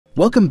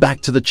Welcome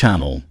back to the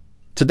channel.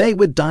 Today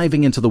we're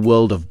diving into the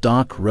world of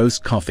dark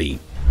roast coffee.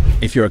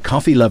 If you're a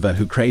coffee lover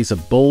who craves a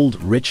bold,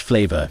 rich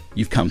flavor,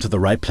 you've come to the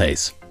right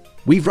place.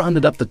 We've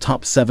rounded up the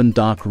top 7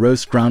 dark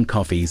roast ground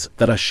coffees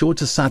that are sure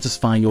to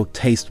satisfy your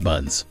taste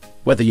buds.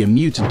 Whether you're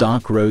new to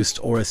dark roast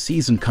or a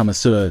seasoned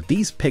connoisseur,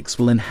 these picks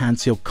will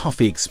enhance your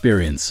coffee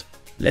experience.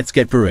 Let's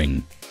get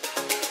brewing.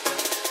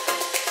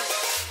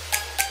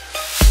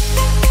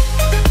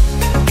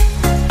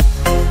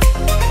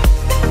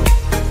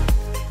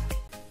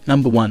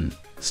 Number 1.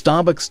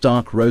 Starbucks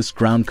Dark Roast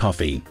Ground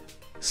Coffee.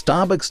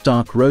 Starbucks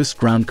Dark Roast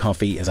Ground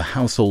Coffee is a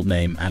household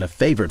name and a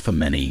favorite for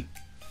many.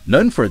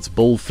 Known for its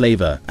bold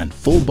flavor and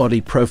full-body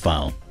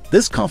profile,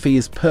 this coffee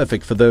is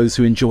perfect for those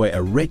who enjoy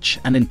a rich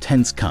and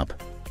intense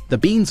cup. The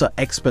beans are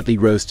expertly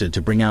roasted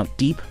to bring out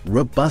deep,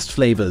 robust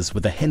flavors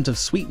with a hint of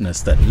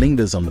sweetness that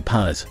lingers on the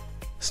palate.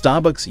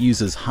 Starbucks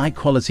uses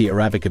high-quality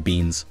Arabica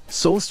beans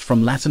sourced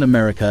from Latin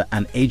America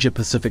and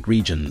Asia-Pacific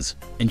regions,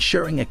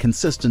 ensuring a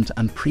consistent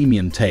and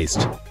premium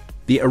taste.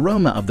 The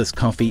aroma of this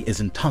coffee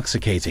is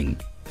intoxicating,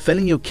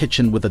 filling your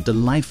kitchen with a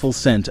delightful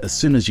scent as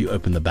soon as you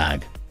open the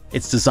bag.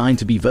 It's designed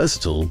to be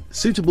versatile,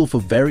 suitable for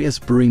various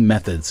brewing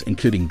methods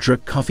including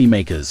drip coffee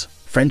makers,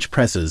 French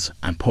presses,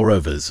 and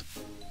pour-overs.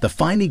 The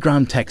finely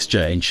ground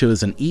texture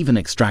ensures an even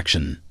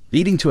extraction,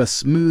 leading to a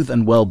smooth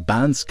and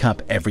well-balanced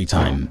cup every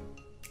time.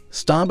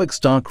 Starbucks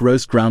Dark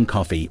Roast Ground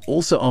Coffee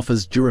also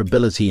offers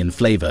durability and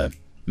flavor,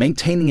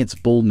 maintaining its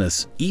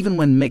boldness even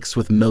when mixed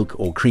with milk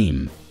or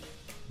cream.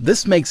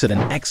 This makes it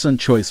an excellent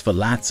choice for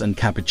lattes and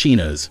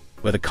cappuccinos,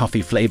 where the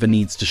coffee flavor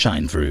needs to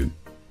shine through.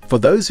 For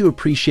those who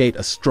appreciate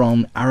a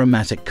strong,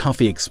 aromatic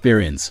coffee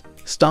experience,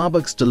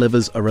 Starbucks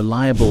delivers a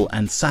reliable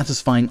and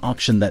satisfying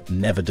option that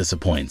never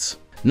disappoints.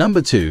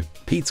 Number 2.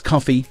 Peet's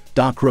Coffee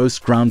Dark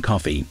Roast Ground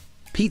Coffee.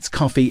 Peet's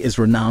Coffee is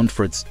renowned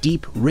for its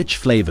deep, rich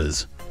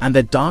flavors, and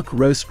their dark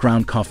roast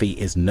ground coffee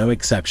is no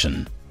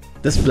exception.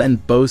 This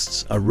blend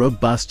boasts a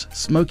robust,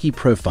 smoky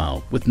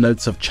profile with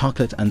notes of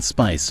chocolate and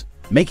spice,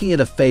 making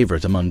it a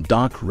favorite among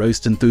dark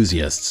roast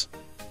enthusiasts.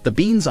 The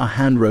beans are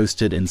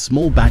hand-roasted in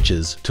small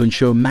batches to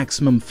ensure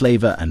maximum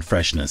flavor and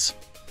freshness.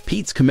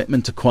 Peet's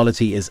commitment to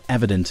quality is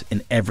evident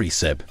in every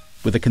sip,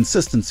 with a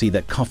consistency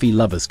that coffee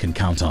lovers can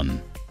count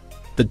on.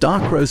 The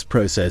dark roast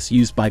process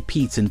used by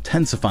Peet's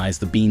intensifies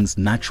the beans'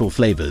 natural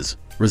flavors,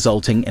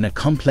 resulting in a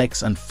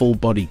complex and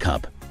full-body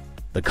cup.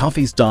 The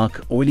coffee's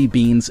dark, oily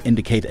beans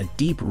indicate a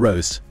deep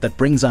roast that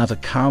brings out a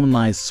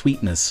caramelized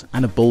sweetness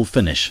and a bold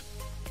finish.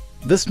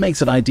 This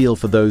makes it ideal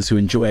for those who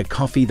enjoy a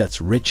coffee that's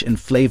rich in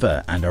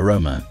flavor and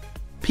aroma.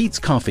 Peet's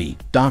Coffee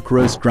Dark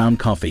Roast Ground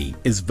Coffee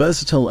is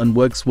versatile and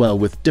works well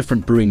with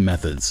different brewing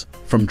methods,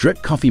 from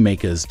drip coffee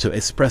makers to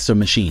espresso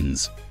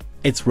machines.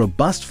 Its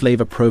robust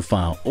flavor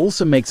profile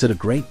also makes it a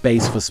great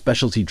base for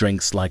specialty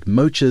drinks like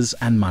mochas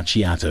and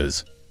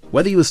macchiatos.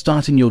 Whether you are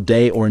starting your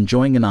day or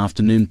enjoying an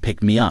afternoon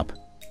pick-me-up,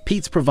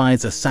 Peet's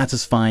provides a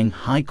satisfying,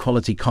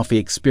 high-quality coffee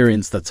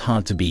experience that's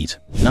hard to beat.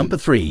 Number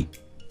 3.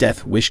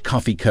 Death Wish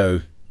Coffee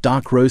Co.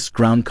 Dark Roast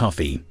Ground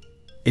Coffee.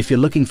 If you're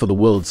looking for the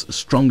world's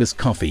strongest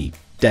coffee,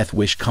 Death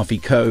Wish Coffee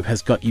Co.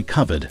 has got you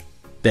covered.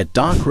 Their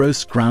dark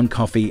roast ground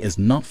coffee is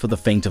not for the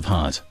faint of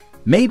heart.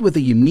 Made with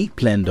a unique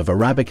blend of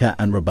Arabica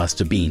and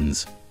Robusta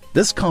beans,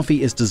 this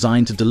coffee is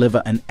designed to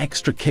deliver an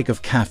extra kick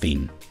of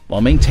caffeine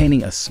while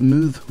maintaining a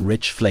smooth,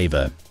 rich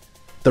flavor.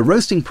 The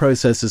roasting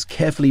process is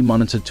carefully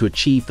monitored to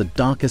achieve the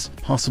darkest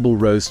possible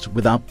roast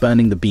without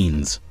burning the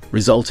beans,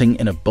 resulting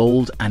in a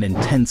bold and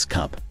intense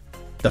cup.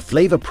 The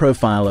flavor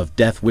profile of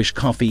Death Wish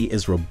coffee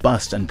is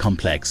robust and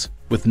complex,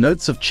 with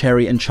notes of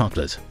cherry and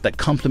chocolate that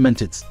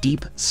complement its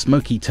deep,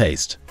 smoky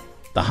taste.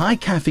 The high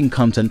caffeine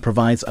content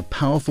provides a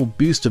powerful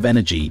boost of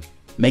energy,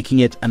 making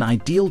it an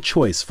ideal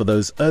choice for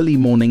those early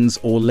mornings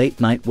or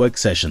late-night work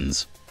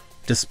sessions.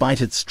 Despite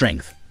its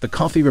strength, the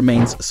coffee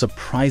remains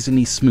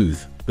surprisingly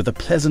smooth, with a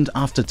pleasant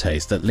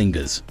aftertaste that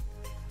lingers.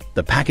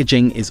 The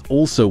packaging is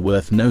also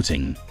worth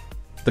noting.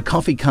 The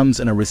coffee comes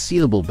in a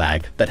resealable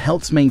bag that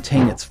helps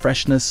maintain its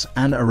freshness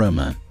and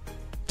aroma.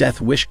 Death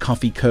Wish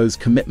Coffee Co.'s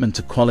commitment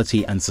to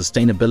quality and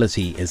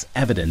sustainability is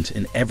evident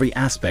in every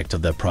aspect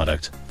of their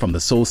product, from the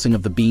sourcing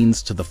of the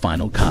beans to the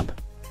final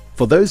cup.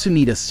 For those who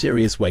need a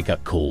serious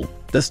wake-up call,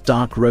 this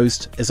dark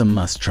roast is a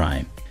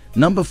must-try.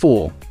 Number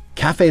 4.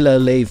 Café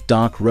Llave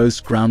Dark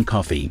Roast Ground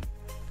Coffee.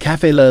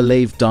 Café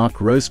Llave Dark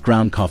Roast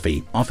Ground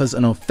Coffee offers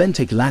an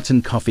authentic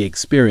Latin coffee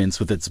experience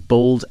with its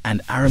bold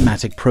and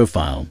aromatic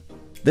profile.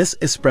 This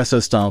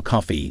espresso-style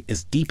coffee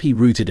is deeply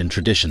rooted in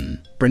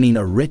tradition, bringing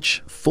a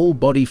rich,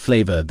 full-body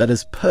flavor that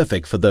is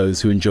perfect for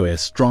those who enjoy a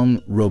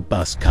strong,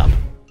 robust cup.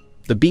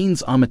 The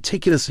beans are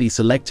meticulously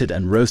selected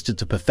and roasted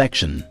to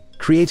perfection,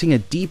 creating a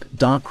deep,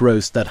 dark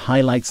roast that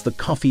highlights the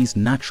coffee's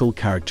natural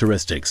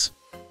characteristics.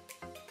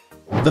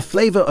 The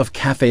flavor of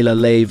Café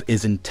Llave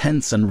is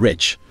intense and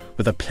rich,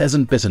 with a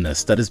pleasant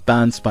bitterness that is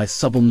balanced by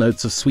subtle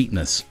notes of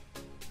sweetness.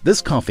 This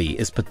coffee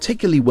is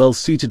particularly well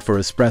suited for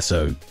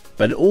espresso,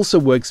 but it also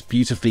works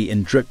beautifully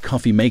in drip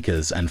coffee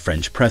makers and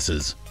French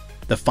presses.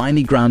 The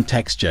finely ground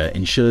texture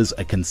ensures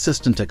a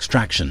consistent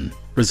extraction,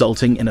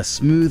 resulting in a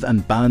smooth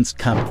and balanced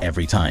cup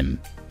every time.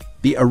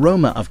 The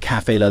aroma of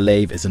Café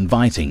Llave is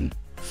inviting,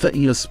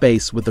 filling your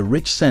space with the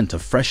rich scent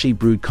of freshly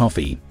brewed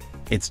coffee.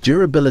 Its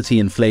durability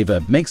and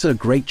flavor makes it a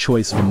great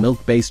choice for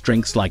milk-based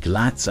drinks like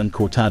lattes and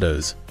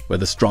cortados, where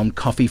the strong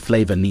coffee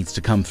flavor needs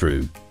to come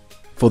through.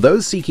 For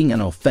those seeking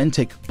an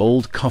authentic,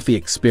 bold coffee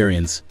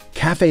experience,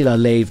 Café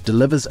Llave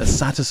delivers a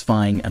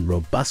satisfying and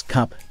robust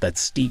cup that's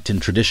steeped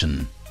in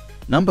tradition.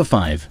 Number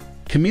 5.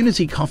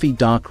 Community Coffee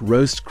Dark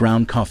Roast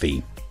Ground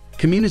Coffee.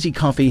 Community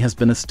coffee has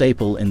been a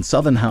staple in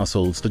Southern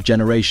households for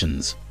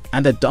generations,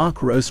 and their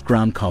dark roast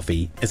ground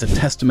coffee is a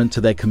testament to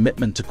their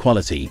commitment to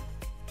quality.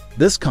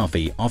 This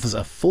coffee offers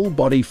a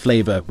full-body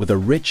flavor with a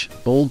rich,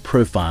 bold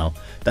profile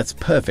that's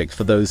perfect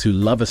for those who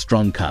love a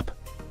strong cup.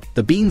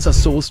 The beans are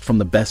sourced from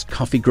the best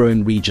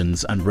coffee-growing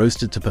regions and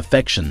roasted to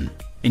perfection,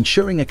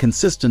 ensuring a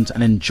consistent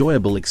and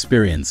enjoyable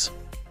experience.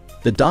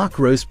 The dark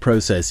roast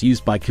process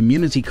used by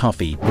Community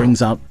Coffee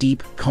brings out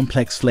deep,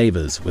 complex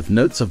flavors with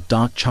notes of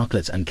dark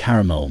chocolate and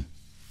caramel.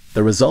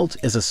 The result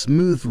is a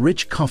smooth,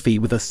 rich coffee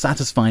with a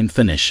satisfying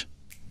finish.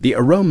 The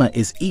aroma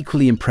is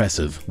equally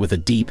impressive, with a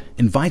deep,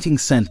 inviting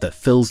scent that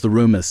fills the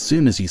room as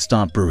soon as you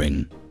start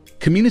brewing.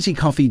 Community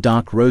Coffee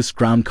Dark Roast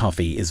Ground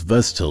Coffee is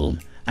versatile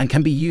and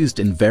can be used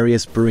in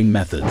various brewing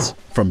methods,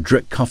 from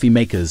drip coffee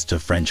makers to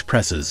French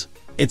presses.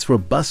 Its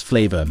robust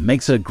flavor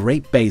makes it a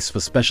great base for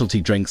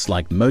specialty drinks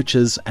like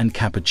mochas and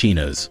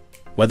cappuccinos.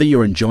 Whether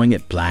you're enjoying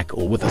it black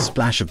or with a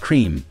splash of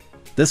cream,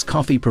 this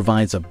coffee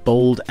provides a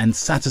bold and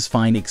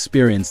satisfying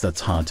experience that's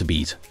hard to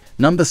beat.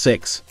 Number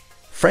 6.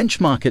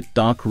 French Market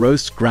Dark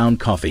Roast Ground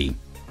Coffee.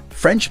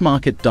 French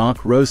Market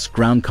Dark Roast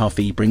Ground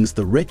Coffee brings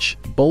the rich,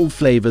 bold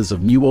flavors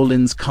of New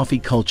Orleans coffee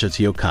culture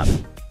to your cup.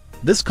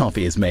 This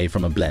coffee is made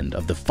from a blend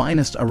of the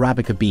finest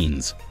Arabica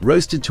beans,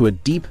 roasted to a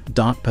deep,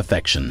 dark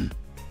perfection.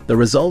 The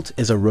result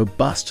is a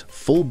robust,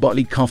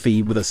 full-bodied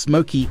coffee with a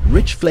smoky,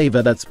 rich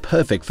flavor that's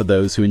perfect for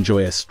those who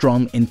enjoy a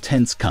strong,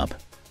 intense cup.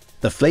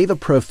 The flavor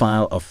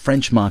profile of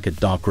French Market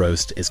Dark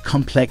Roast is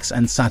complex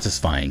and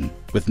satisfying,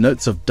 with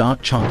notes of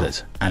dark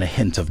chocolate and a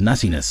hint of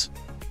nuttiness.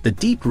 The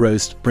deep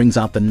roast brings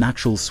out the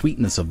natural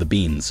sweetness of the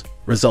beans,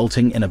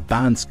 resulting in a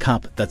balanced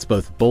cup that's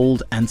both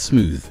bold and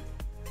smooth.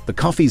 The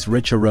coffee's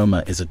rich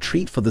aroma is a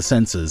treat for the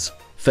senses,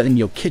 filling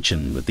your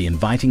kitchen with the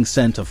inviting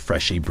scent of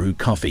freshly brewed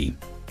coffee.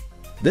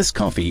 This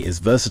coffee is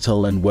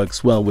versatile and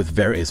works well with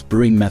various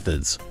brewing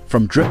methods,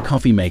 from drip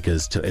coffee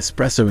makers to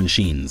espresso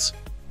machines.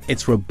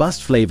 Its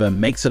robust flavor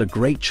makes it a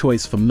great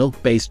choice for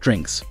milk-based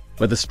drinks,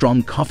 where the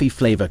strong coffee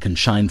flavor can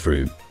shine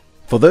through.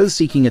 For those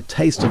seeking a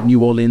taste of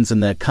New Orleans in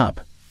their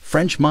cup,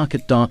 French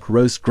Market Dark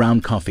Roast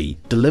Ground Coffee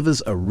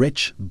delivers a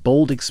rich,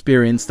 bold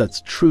experience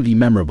that's truly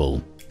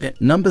memorable.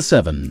 Number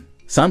 7.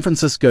 San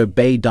Francisco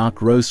Bay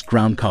Dark Roast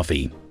Ground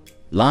Coffee.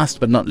 Last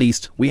but not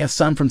least, we have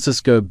San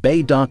Francisco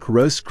Bay Dark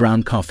Roast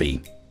Ground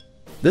Coffee.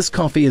 This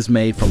coffee is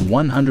made from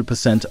 100%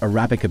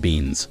 Arabica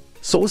beans,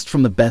 sourced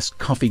from the best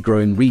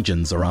coffee-growing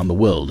regions around the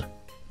world.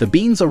 The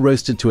beans are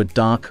roasted to a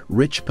dark,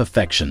 rich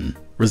perfection,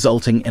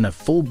 resulting in a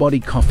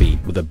full-bodied coffee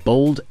with a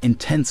bold,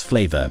 intense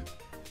flavor.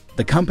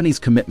 The company's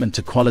commitment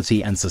to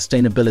quality and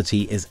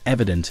sustainability is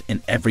evident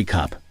in every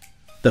cup.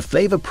 The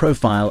flavor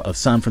profile of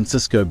San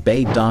Francisco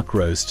Bay Dark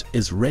Roast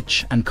is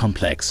rich and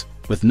complex,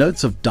 with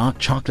notes of dark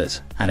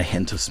chocolate and a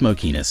hint of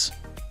smokiness.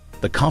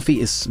 The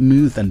coffee is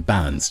smooth and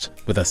balanced,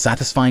 with a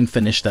satisfying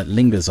finish that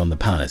lingers on the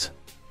palate.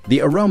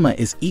 The aroma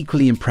is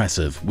equally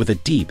impressive, with a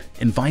deep,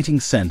 inviting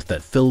scent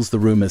that fills the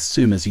room as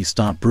soon as you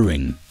start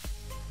brewing.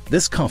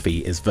 This coffee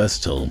is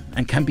versatile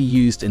and can be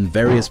used in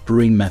various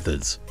brewing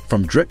methods,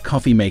 from drip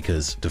coffee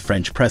makers to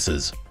French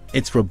presses.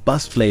 Its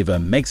robust flavor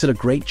makes it a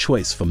great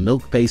choice for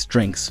milk-based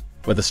drinks,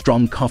 where the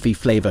strong coffee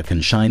flavor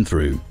can shine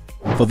through.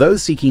 For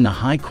those seeking a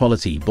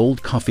high-quality,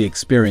 bold coffee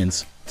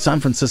experience,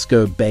 San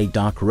Francisco Bay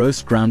Dark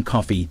Roast Ground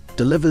Coffee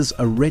delivers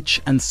a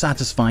rich and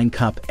satisfying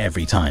cup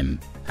every time.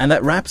 And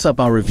that wraps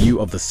up our review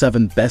of the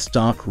 7 best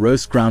dark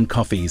roast ground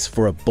coffees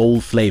for a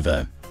bold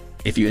flavor.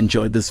 If you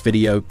enjoyed this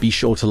video, be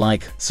sure to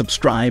like,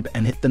 subscribe,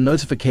 and hit the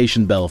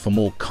notification bell for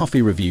more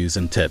coffee reviews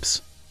and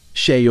tips.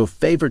 Share your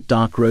favorite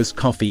dark roast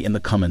coffee in the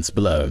comments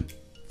below.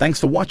 Thanks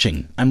for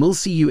watching, and we'll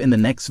see you in the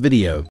next video.